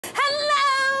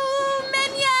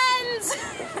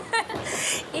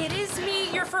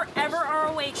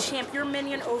ROH champ, your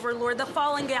minion overlord, the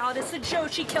fallen goddess, the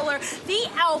Joshi killer, the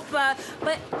alpha,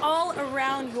 but all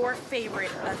around your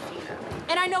favorite, Athena.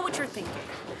 And I know what you're thinking.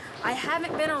 I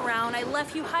haven't been around, I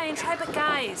left you high and dry, but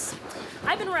guys,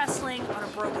 I've been wrestling on a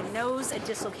broken nose, a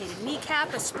dislocated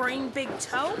kneecap, a sprained big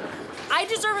toe. I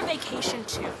deserve a vacation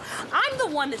too. I'm the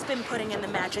one that's been putting in the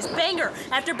matches, banger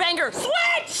after banger.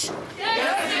 Switch!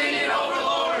 Yes, minion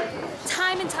overlord!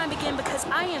 Time and time again, because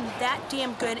I am that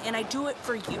damn good and I do it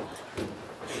for you.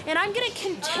 And I'm gonna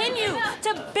continue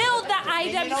to build the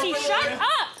IWC. Shut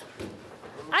up!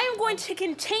 I am going to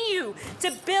continue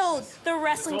to build the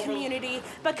wrestling community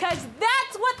because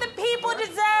that's what the people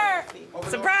deserve.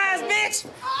 Surprise, bitch!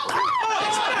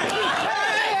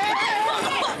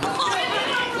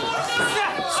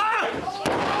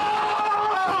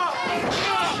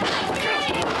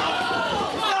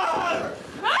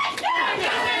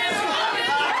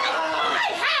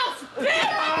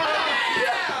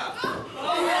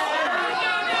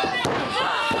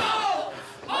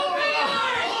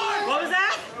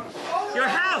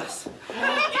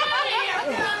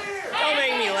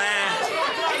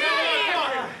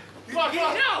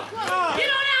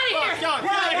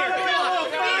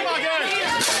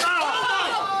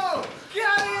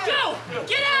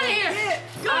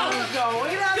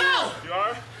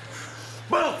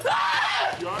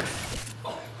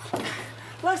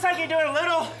 Looks like you're doing a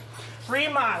little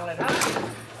remodeling, huh?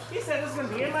 You said this is gonna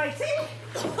be in my team.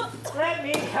 Let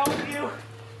me help you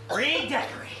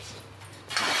redecorate.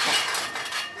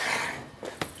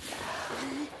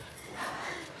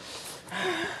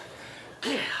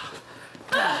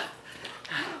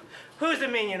 Who's the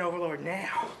minion overlord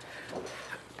now?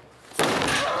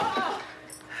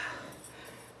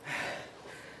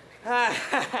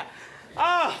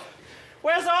 Oh,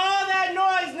 where's all